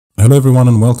Hello everyone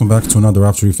and welcome back to another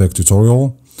After Effects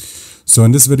tutorial. So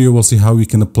in this video we'll see how we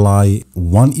can apply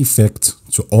one effect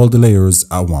to all the layers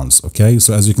at once. Okay,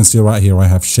 so as you can see right here I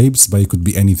have shapes, but it could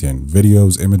be anything: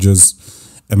 videos, images,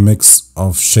 a mix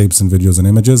of shapes and videos and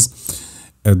images.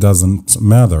 It doesn't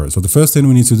matter. So the first thing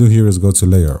we need to do here is go to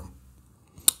layer,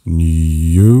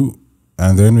 new,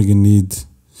 and then we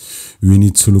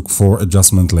need to look for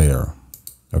adjustment layer.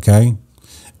 Okay,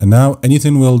 and now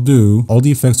anything we'll do, all the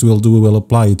effects we'll do, we will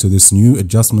apply it to this new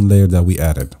adjustment layer that we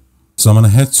added. So I'm going to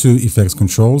head to Effects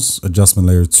Controls, Adjustment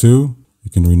Layer 2.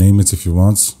 You can rename it if you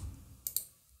want.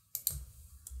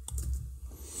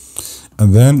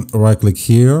 And then right click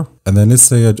here. And then let's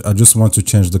say I just want to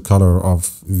change the color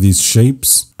of these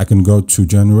shapes. I can go to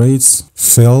Generate,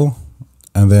 Fill,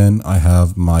 and then I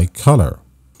have my color.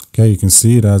 Okay, you can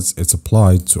see it as it's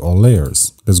applied to all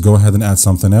layers. Let's go ahead and add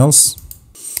something else.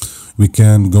 We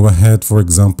can go ahead, for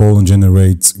example, and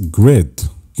generate grid.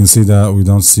 You can see that we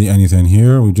don't see anything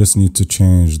here. We just need to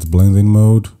change the blending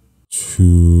mode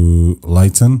to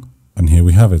lighten. And here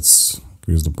we have it.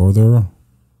 Increase the border a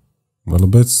little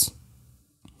bit.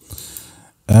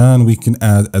 And we can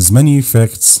add as many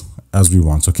effects as we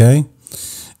want, okay?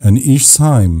 And each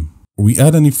time we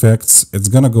add an effect, it's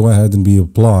gonna go ahead and be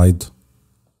applied .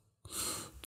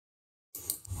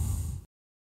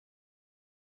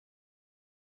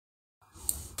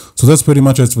 So that's pretty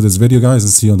much it for this video, guys,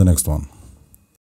 and see you on the next one.